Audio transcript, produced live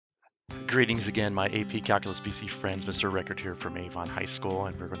Greetings again, my AP Calculus BC friends. Mr. Record here from Avon High School,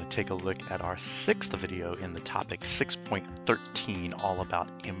 and we're going to take a look at our sixth video in the topic 6.13, all about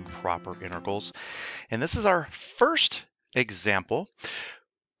improper integrals. And this is our first example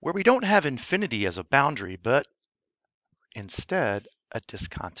where we don't have infinity as a boundary, but instead a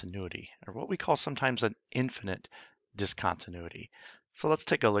discontinuity, or what we call sometimes an infinite discontinuity. So let's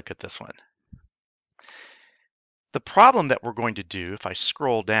take a look at this one. The problem that we're going to do, if I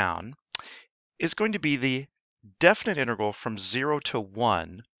scroll down, is going to be the definite integral from 0 to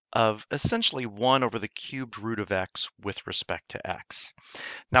 1 of essentially 1 over the cubed root of x with respect to x.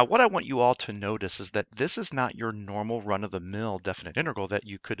 Now, what I want you all to notice is that this is not your normal run-of-the-mill definite integral that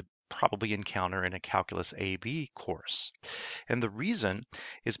you could probably encounter in a Calculus AB course. And the reason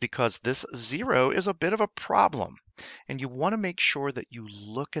is because this 0 is a bit of a problem. And you want to make sure that you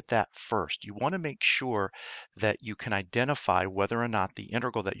look at that first. You want to make sure that you can identify whether or not the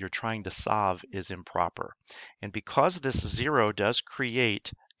integral that you're trying to solve is improper. And because this 0 does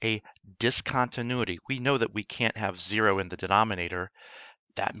create a discontinuity, we know that we can't have 0 in the denominator.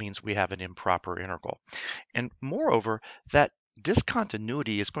 That means we have an improper integral. And moreover, that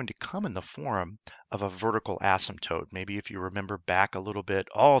discontinuity is going to come in the form of a vertical asymptote. Maybe if you remember back a little bit,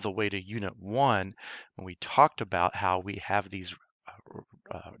 all the way to Unit 1, when we talked about how we have these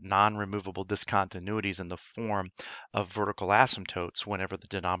non-removable discontinuities in the form of vertical asymptotes whenever the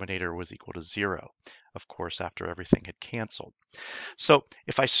denominator was equal to 0, of course, after everything had canceled. So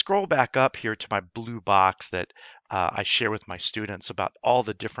if I scroll back up here to my blue box that I share with my students about all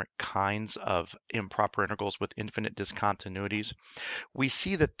the different kinds of improper integrals with infinite discontinuities, we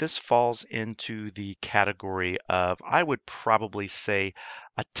see that this falls into the category of, I would probably say,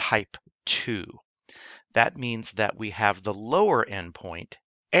 a type 2. That means that we have the lower endpoint,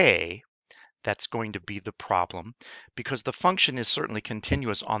 a, that's going to be the problem, because the function is certainly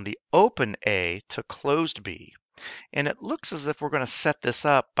continuous on the open a to closed b. And it looks as if we're going to set this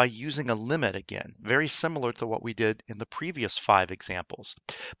up by using a limit again, very similar to what we did in the previous 5 examples.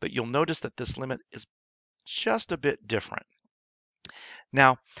 But you'll notice that this limit is just a bit different.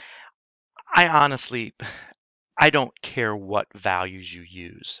 Now, I don't care what values you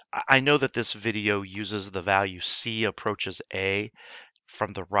use. I know that this video uses the value c approaches a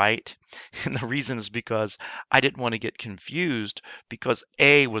from the right, and the reason is because I didn't want to get confused because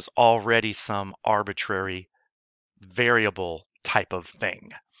a was already some arbitrary variable type of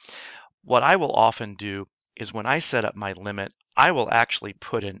thing. What I will often do is when I set up my limit, I will actually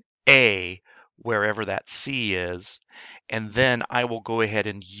put an a wherever that c is, and then I will go ahead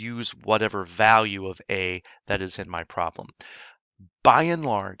and use whatever value of a that is in my problem. By and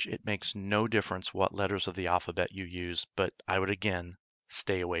large, it makes no difference what letters of the alphabet you use, but I would again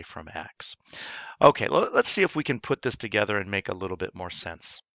stay away from x. Okay, let's see if we can put this together and make a little bit more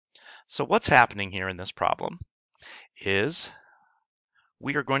sense. So what's happening here in this problem is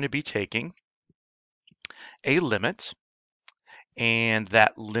we are going to be taking a limit, and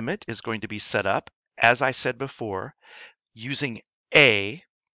that limit is going to be set up, as I said before, using a,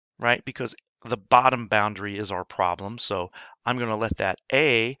 right? Because the bottom boundary is our problem, so I'm going to let that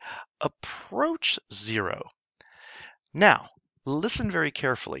a approach 0. Now, listen very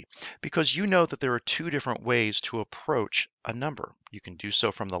carefully, because you know that there are 2 different ways to approach a number. You can do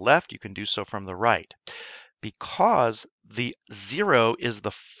so from the left, you can do so from the right. Because the 0 is the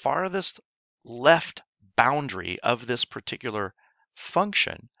farthest left boundary of this particular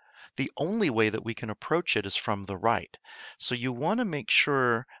function, the only way that we can approach it is from the right. So you want to make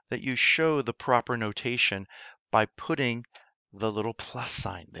sure that you show the proper notation by putting the little plus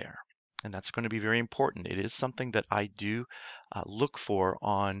sign there. And that's going to be very important. It is something that I do look for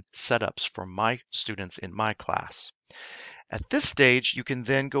on setups for my students in my class. At this stage, you can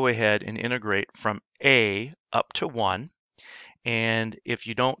then go ahead and integrate from a up to 1. And if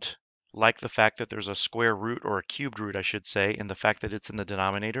you don't like the fact that there's a square root, or a cubed root, I should say, and the fact that it's in the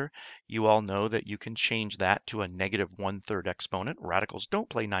denominator, you all know that you can change that to a negative 1/3 exponent. Radicals don't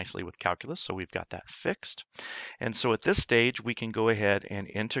play nicely with calculus, so we've got that fixed. And so at this stage, we can go ahead and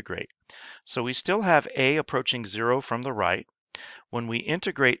integrate. So we still have a approaching 0 from the right. When we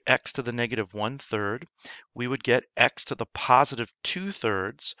integrate x to the negative 1/3, we would get x to the positive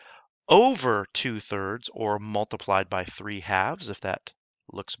 2/3 over 2/3, or multiplied by 3/2, if that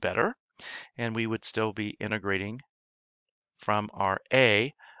looks better. And we would still be integrating from our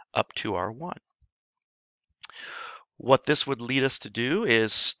a up to our 1. What this would lead us to do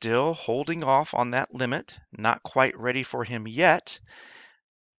is still holding off on that limit, not quite ready for him yet,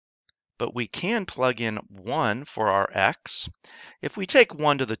 but we can plug in 1 for our x. If we take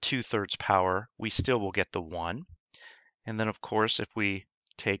 1 to the 2/3 power, we still will get the 1. And then, of course, if we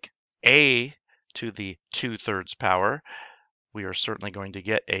take a to the 2/3 power, we are certainly going to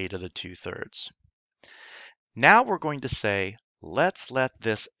get a to the 2/3. Now we're going to say, let's let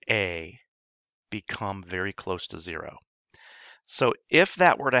this a become very close to 0. So if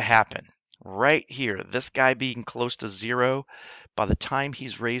that were to happen, right here, this guy being close to 0, by the time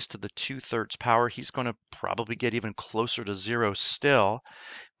he's raised to the 2/3 power, he's going to probably get even closer to 0 still.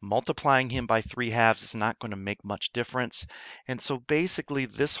 Multiplying him by 3/2 is not going to make much difference. And so basically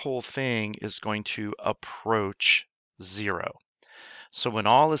this whole thing is going to approach 0. So when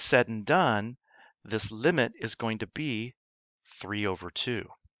all is said and done, this limit is going to be 3/2.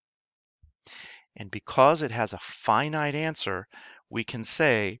 And because it has a finite answer, we can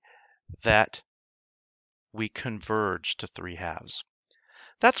say that we converge to 3/2.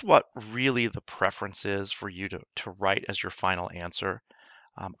 That's what really the preference is for you to write as your final answer.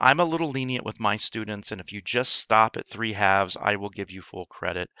 I'm a little lenient with my students, and if you just stop at 3/2, I will give you full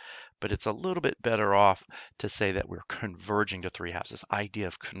credit. But it's a little bit better off to say that we're converging to 3/2. This idea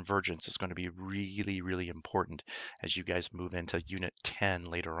of convergence is going to be really, really important as you guys move into Unit 10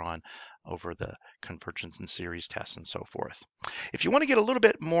 later on over the convergence and series tests and so forth. If you want to get a little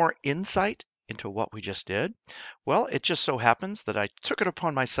bit more insight into what we just did, well, it just so happens that I took it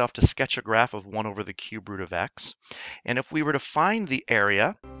upon myself to sketch a graph of 1 over the cube root of x. And if we were to find the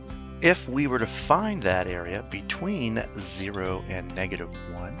area, between 0 and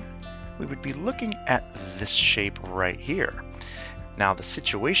 -1, we would be looking at this shape right here. Now the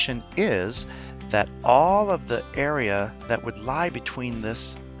situation is that all of the area that would lie between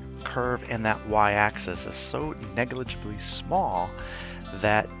this curve and that y-axis is so negligibly small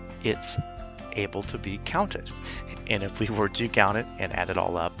that it's able to be counted. And if we were to count it and add it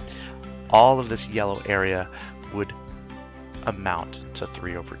all up, all of this yellow area would amount to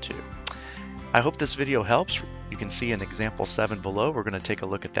 3/2. I hope this video helps. You can see in example 7 below. We're going to take a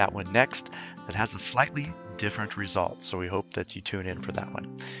look at that one next that has a slightly different result. So we hope that you tune in for that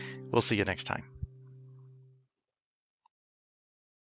one. We'll see you next time.